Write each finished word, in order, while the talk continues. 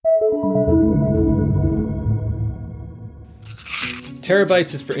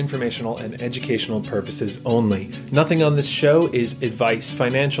Terabytes is for informational and educational purposes only. Nothing on this show is advice,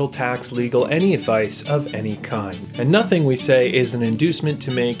 financial, tax, legal, any advice of any kind. And nothing we say is an inducement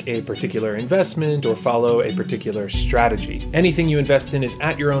to make a particular investment or follow a particular strategy. Anything you invest in is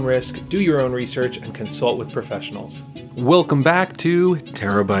at your own risk, do your own research, and consult with professionals. Welcome back to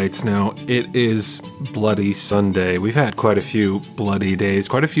Terabytes. Now, it is Bloody Sunday. We've had quite a few bloody days,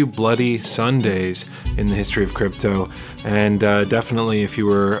 quite a few bloody Sundays in the history of crypto. And definitely if you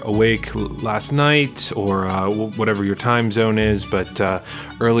were awake last night or whatever your time zone is, but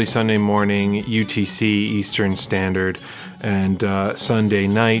early Sunday morning, UTC, Eastern Standard, and Sunday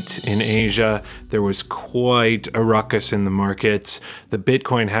night in Asia, there was quite a ruckus in the markets. The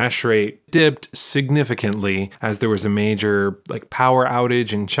Bitcoin hash rate dipped significantly as there was a major power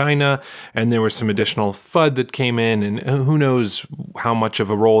outage in China, and there was some additional FUD that came in, and who knows how much of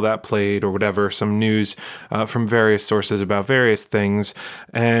a role that played or whatever, some news from various sources about various things.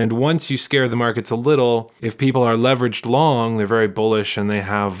 And once you scare the markets a little, if people are leveraged long, they're very bullish and they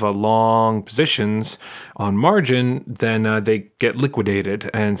have long positions on margin, then they get liquidated.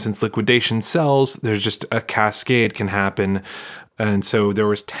 And since liquidation sells, there's just a cascade can happen. And so there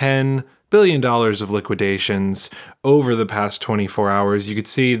was $10 billion of liquidations over the past 24 hours. You could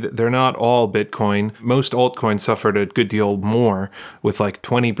see that they're not all Bitcoin. Most altcoins suffered a good deal more with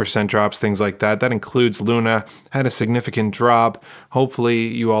 20% drops, things like that. That includes Luna, had a significant drop. Hopefully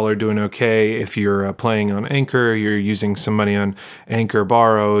you all are doing okay. If you're playing on Anchor, you're using some money on Anchor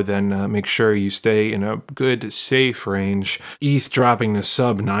Borrow, then make sure you stay in a good, safe range. ETH dropping to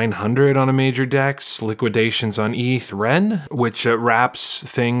sub 900 on a major DEX. Liquidations on ETH Ren, which wraps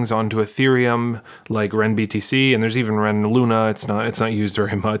things onto Ethereum like Ren BTC, and there's even Ren Luna. It's not used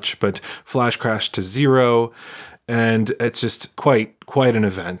very much, but flash crashed to 0, and it's just quite an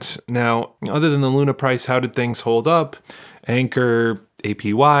event. Now, other than the Luna price, how did things hold up? Anchor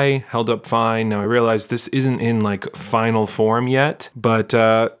APY held up fine. Now I realize this isn't in final form yet, but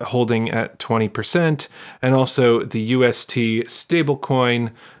holding at 20%, and also the UST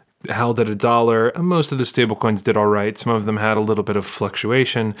stablecoin held at $1. Most of the stablecoins did all right. Some of them had a little bit of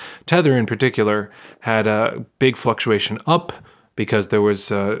fluctuation. Tether in particular had a big fluctuation up because there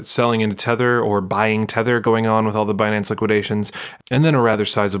was selling into Tether or buying Tether going on with all the Binance liquidations, and then a rather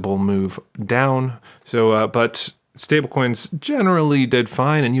sizable move down. So, but stablecoins generally did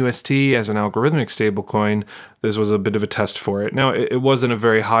fine, and UST as an algorithmic stablecoin, this was a bit of a test for it. Now, it wasn't a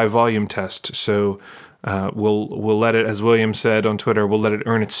very high volume test, so we'll let it, as William said on Twitter, we'll let it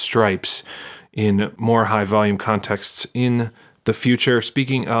earn its stripes in more high volume contexts in the future.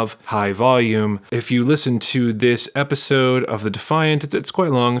 Speaking of high volume, if you listen to this episode of The Defiant, it's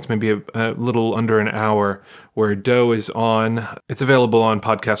quite long. It's maybe a little under an hour, where Doe is on. It's available on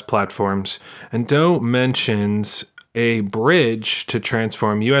podcast platforms. And Doe mentions a bridge to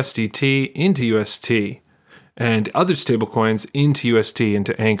transform USDT into UST and other stablecoins into UST,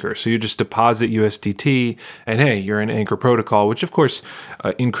 into Anchor. So you just deposit USDT, and hey, you're in Anchor protocol, which of course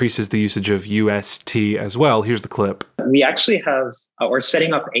increases the usage of UST as well. Here's the clip. We actually have, or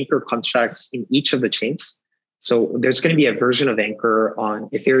setting up Anchor contracts in each of the chains. So there's going to be a version of Anchor on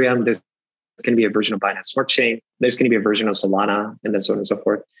Ethereum. There's going to be a version of Binance Smart Chain. There's going to be a version of Solana, and then so on and so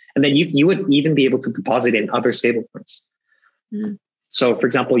forth. And then you would even be able to deposit in other stablecoins. Mm. So, for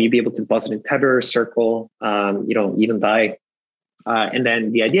example, you'd be able to deposit in Tether, Circle, even DAI. And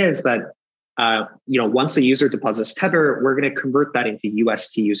then the idea is that, once a user deposits Tether, we're going to convert that into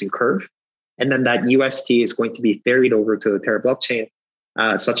UST using Curve. And then that UST is going to be ferried over to the Terra blockchain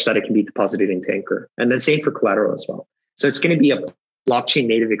such that it can be deposited into Anchor. And then same for collateral as well. So it's going to be a blockchain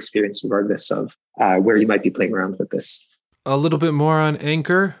native experience regardless of where you might be playing around with this. A little bit more on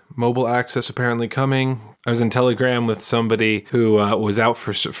Anchor. Mobile access apparently coming. I was in Telegram with somebody who was out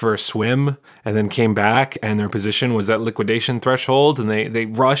for a swim and then came back, and their position was at liquidation threshold, and they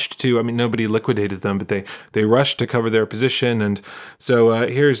rushed to, nobody liquidated them, but they rushed to cover their position. And so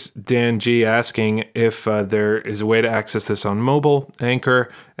here's Dan G asking if there is a way to access this on mobile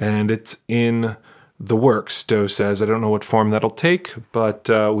Anchor, and it's in the works, Doe says. I don't know what form that'll take, but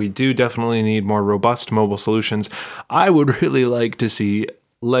we do definitely need more robust mobile solutions. I would really like to see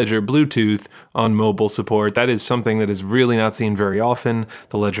Ledger Bluetooth on mobile support. That is something that is really not seen very often.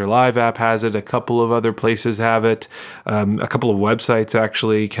 The Ledger Live app has it. A couple of other places have it. A couple of websites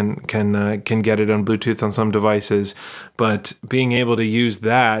actually can get it on Bluetooth on some devices. But being able to use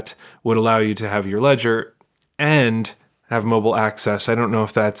that would allow you to have your Ledger and have mobile access. I don't know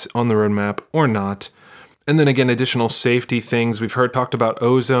if that's on the roadmap or not. And then again, additional safety things. We've talked about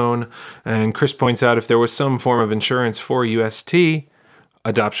Ozone, and Chris points out if there was some form of insurance for UST,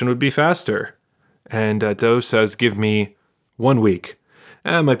 adoption would be faster. And Doe says, give me 1 week.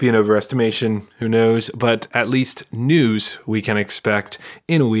 Might be an overestimation, who knows, but at least news we can expect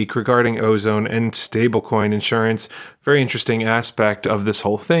in a week regarding Ozone and stablecoin insurance. Very interesting aspect of this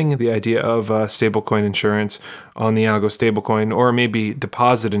whole thing, the idea of stablecoin insurance on the Algo stablecoin, or maybe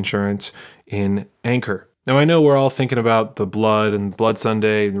deposit insurance in Anchor. Now, I know we're all thinking about the blood and Blood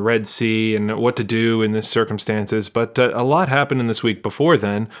Sunday and the Red Sea and what to do in these circumstances, but a lot happened in this week before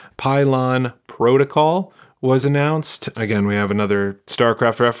then. Pylon Protocol was announced. Again, we have another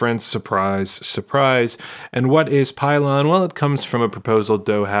StarCraft reference. Surprise, surprise. And what is Pylon? Well, it comes from a proposal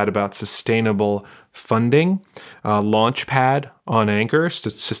Do had about sustainable funding, Launchpad on Anchor,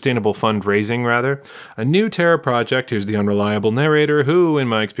 sustainable fundraising, rather. A new Terra project. Here's the unreliable narrator, who, in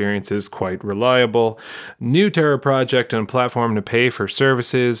my experience, is quite reliable. New Terra project and platform to pay for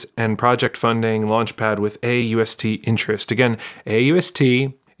services and project funding, Launchpad with AUST interest. Again,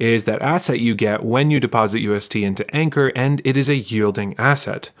 AUST is that asset you get when you deposit UST into Anchor, and it is a yielding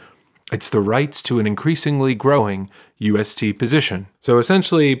asset. It's the rights to an increasingly growing UST position. So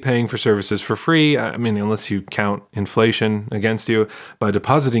essentially paying for services for free, unless you count inflation against you, by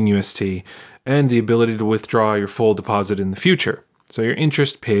depositing UST, and the ability to withdraw your full deposit in the future. So your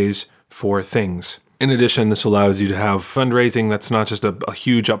interest pays for things. In addition, this allows you to have fundraising that's not just a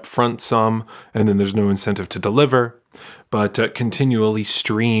huge upfront sum, and then there's no incentive to deliver, but continually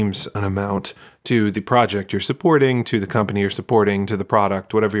streams an amount to the project you're supporting, to the company you're supporting, to the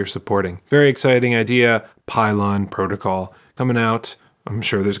product, whatever you're supporting. Very exciting idea. Pylon Protocol coming out. I'm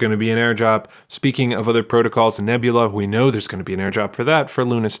sure there's going to be an airdrop. Speaking of other protocols, Nebula, we know there's going to be an airdrop for that for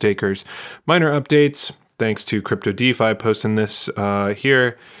Luna stakers. Minor updates, thanks to Crypto DeFi posting this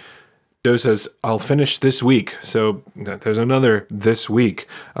here. Do says, I'll finish this week. So there's another this week.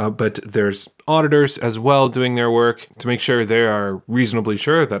 But there's auditors as well doing their work to make sure they are reasonably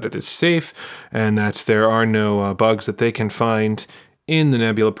sure that it is safe and that there are no bugs that they can find in the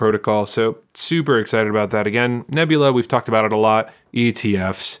Nebula protocol. So super excited about that. Again, Nebula, we've talked about it a lot.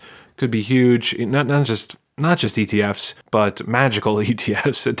 ETFs could be huge. Not just ETFs, but magical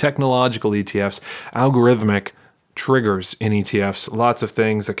ETFs, technological ETFs, algorithmic triggers in ETFs, lots of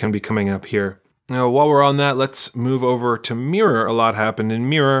things that can be coming up here. Now, while we're on that, let's move over to Mirror. A lot happened in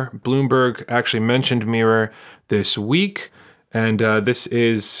Mirror. Bloomberg actually mentioned Mirror this week, and this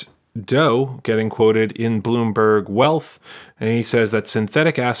is Do getting quoted in Bloomberg Wealth, and he says that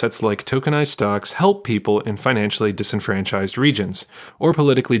synthetic assets like tokenized stocks help people in financially disenfranchised regions or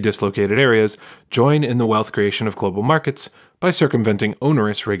politically dislocated areas join in the wealth creation of global markets by circumventing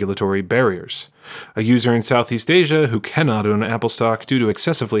onerous regulatory barriers. A user in Southeast Asia who cannot own Apple stock due to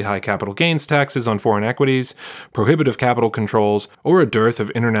excessively high capital gains taxes on foreign equities, prohibitive capital controls, or a dearth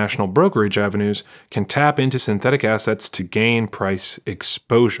of international brokerage avenues can tap into synthetic assets to gain price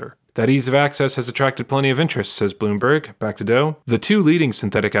exposure. That ease of access has attracted plenty of interest, says Bloomberg. Back to Do. The two leading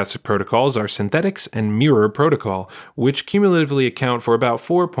synthetic asset protocols are Synthetix and Mirror Protocol, which cumulatively account for about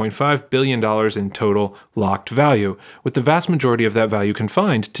 $4.5 billion in total locked value, with the vast majority of that value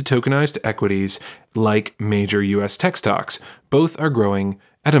confined to tokenized equities like major U.S. tech stocks. Both are growing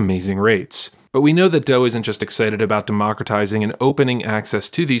at amazing rates. But we know that Do isn't just excited about democratizing and opening access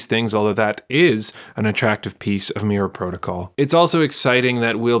to these things, although that is an attractive piece of Mirror Protocol. It's also exciting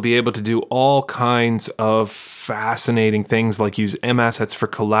that we'll be able to do all kinds of fascinating things like use M assets for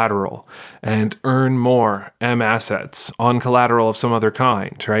collateral and earn more M assets on collateral of some other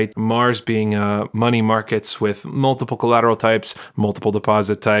kind, right? Mars being money markets with multiple collateral types, multiple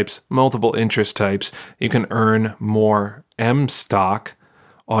deposit types, multiple interest types. You can earn more M stock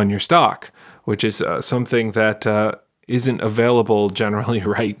on your stock, which is something that isn't available generally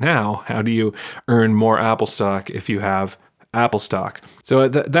right now. How do you earn more Apple stock if you have Apple stock? So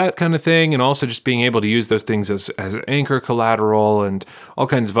that kind of thing, and also just being able to use those things as anchor collateral and all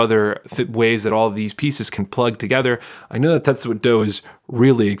kinds of other ways that all of these pieces can plug together. I know that that's what Do is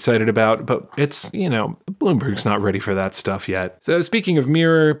really excited about, but it's, Bloomberg's not ready for that stuff yet. So speaking of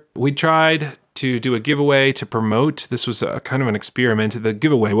Mirror, we tried to do a giveaway to promote. This was a kind of an experiment. The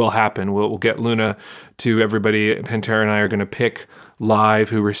giveaway will happen. We'll get Luna to everybody. Pantera and I are going to pick live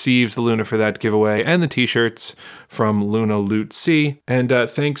who receives the Luna for that giveaway and the t-shirts from Luna Loot C. And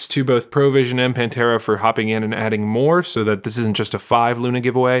thanks to both Provision and Pantera for hopping in and adding more so that this isn't just a 5 Luna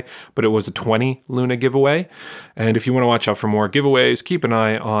giveaway, but it was a 20 Luna giveaway. And if you want to watch out for more giveaways, keep an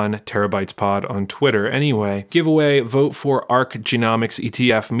eye on Terabytes Pod on Twitter. Anyway, giveaway, vote for ARK Genomics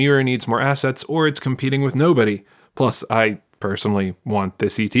ETF. Mirror needs more assets or it's competing with nobody. Plus, I personally want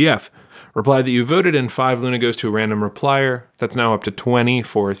this ETF. Reply that you voted and 5 Luna goes to a random replier. That's now up to 20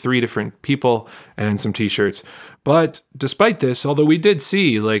 for 3 different people and some t-shirts. But despite this, although we did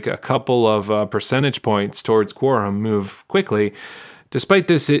see like a couple of percentage points towards Quorum move quickly, Despite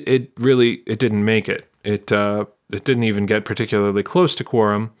this, it didn't make it. It didn't even get particularly close to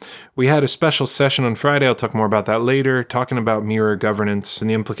quorum. We had a special session on Friday, I'll talk more about that later, talking about mirror governance and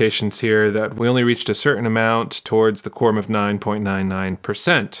the implications here that we only reached a certain amount towards the quorum of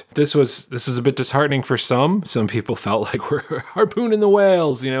 9.99%. This was a bit disheartening for some. Some people felt like we're harpooning the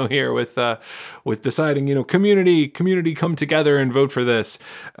whales, here with deciding, community come together and vote for this.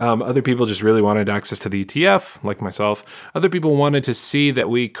 Other people just really wanted access to the ETF, like myself. Other people wanted to see that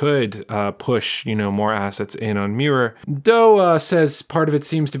we could push, more assets in on Mirror. Doe says part of it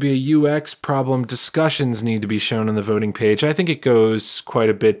seems to be a UX problem. Discussions need to be shown on the voting page. I think it goes quite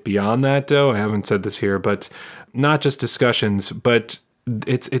a bit beyond that, Doe. I haven't said this here, but not just discussions, but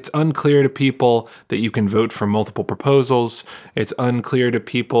it's unclear to people that you can vote for multiple proposals. It's unclear to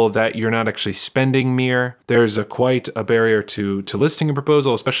people that you're not actually spending Mir. There's quite a barrier to listing a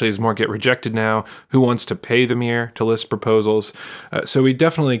proposal, especially as more get rejected now. Who wants to pay the Mir to list proposals? So we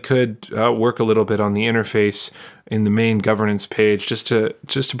definitely could work a little bit on the interface in the main governance page just to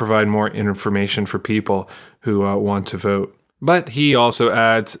provide more information for people who want to vote. But he also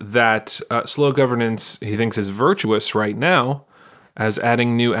adds that slow governance, he thinks, is virtuous right now, as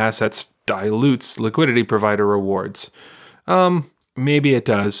adding new assets dilutes liquidity provider rewards. Maybe it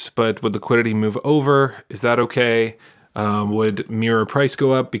does, but would liquidity move over? Is that okay? Would mirror price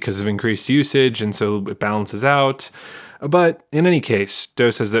go up because of increased usage, and so it balances out? But in any case,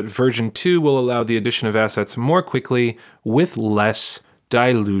 Doe says that version 2 will allow the addition of assets more quickly with less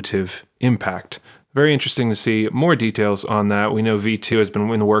dilutive impact. Very interesting to see more details on that. We know V2 has been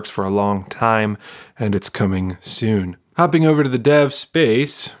in the works for a long time, and it's coming soon. Hopping over to the dev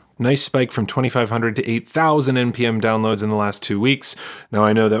space, nice spike from 2,500 to 8,000 NPM downloads in the last 2 weeks. Now,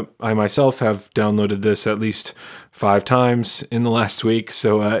 I know that I myself have downloaded this at least 5 times in the last week,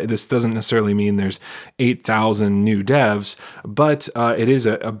 so this doesn't necessarily mean there's 8,000 new devs, but it is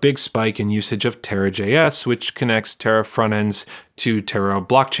a big spike in usage of Terra.js, which connects Terra front ends to Terra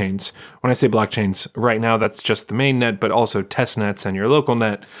blockchains. When I say blockchains, right now that's just the main net, but also test nets and your local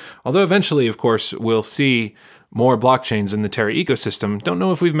net. Although eventually, of course, we'll see more blockchains in the Terra ecosystem. Don't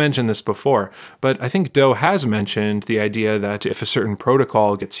know if we've mentioned this before, but I think Doe has mentioned the idea that if a certain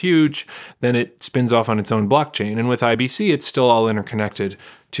protocol gets huge, then it spins off on its own blockchain. And with IBC, it's still all interconnected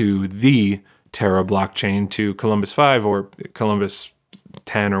to the Terra blockchain, to Columbus 5 or Columbus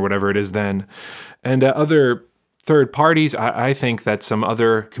 10 or whatever it is then. And other third parties, I think that some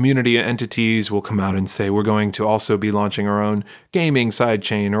other community entities will come out and say we're going to also be launching our own gaming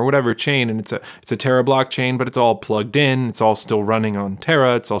sidechain or whatever chain, and it's a Terra blockchain, but it's all plugged in, it's all still running on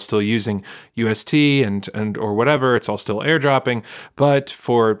Terra, it's all still using UST and or whatever, it's all still airdropping, but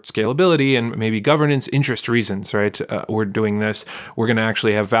for scalability and maybe governance interest reasons, right? We're doing this. We're going to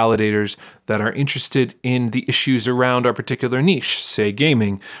actually have validators that are interested in the issues around our particular niche, say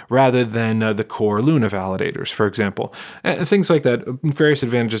gaming, rather than the core Luna validators, for example. And things like that, various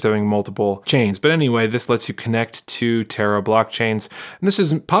advantages to having multiple chains. But anyway, this lets you connect to Terra blockchains. And this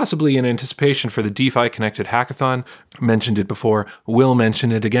is possibly in anticipation for the DeFi Connected Hackathon. Mentioned it before, will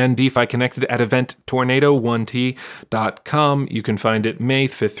mention it again. DeFi Connected at event tornado1t.com. You can find it May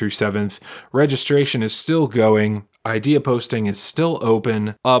 5th through 7th. Registration is still going. Idea posting is still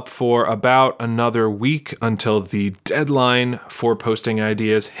open, up for about another week until the deadline for posting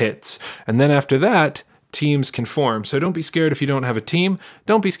ideas hits. And then after that, teams can form. So don't be scared if you don't have a team.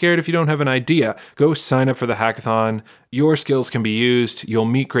 Don't be scared if you don't have an idea. Go sign up for the hackathon. Your skills can be used. You'll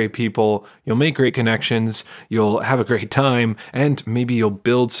meet great people. You'll make great connections. You'll have a great time. And maybe you'll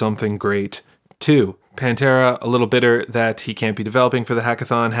build something great too. Pantera, a little bitter that he can't be developing for the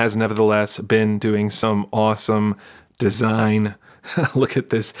hackathon, has nevertheless been doing some awesome design. Look at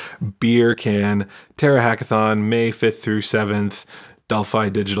this beer can. Terra Hackathon, May 5th through 7th, Delphi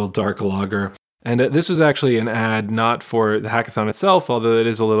Digital Dark Lager. And this was actually an ad not for the hackathon itself, although it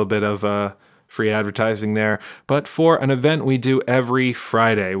is a little bit of free advertising there, but for an event we do every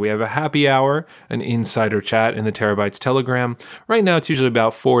Friday. We have a happy hour, an insider chat in the Terabytes Telegram. Right now, it's usually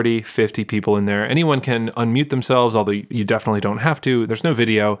about 40, 50 people in there. Anyone can unmute themselves, although you definitely don't have to. There's no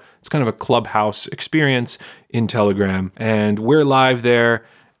video. It's kind of a clubhouse experience in Telegram. And we're live there,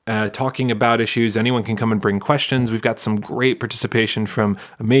 talking about issues. Anyone can come and bring questions. We've got some great participation from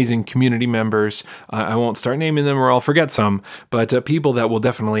amazing community members. I won't start naming them or I'll forget some, but people that we'll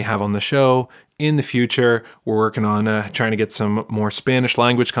definitely have on the show in the future. We're working on trying to get some more Spanish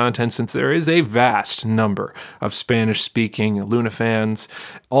language content, since there is a vast number of Spanish speaking Luna fans,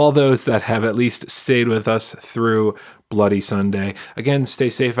 all those that have at least stayed with us through Bloody Sunday. Again, stay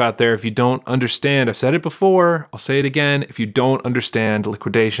safe out there. If you don't understand, I've said it before, I'll say it again. If you don't understand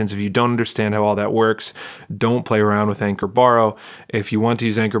liquidations, if you don't understand how all that works, don't play around with Anchor Borrow. If you want to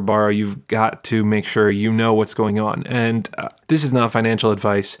use Anchor Borrow, you've got to make sure you know what's going on. And this is not financial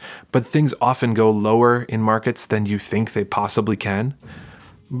advice, but things often go lower in markets than you think they possibly can.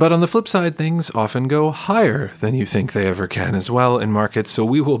 But on the flip side, things often go higher than you think they ever can as well in markets, so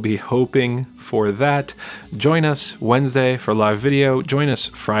we will be hoping for that. Join us Wednesday for live video. Join us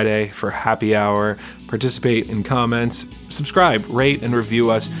Friday for happy hour. Participate in comments. Subscribe, rate, and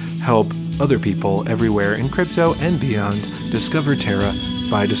review us. Help other people everywhere in crypto and beyond discover Terra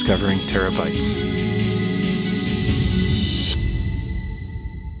by discovering Terra Bytes.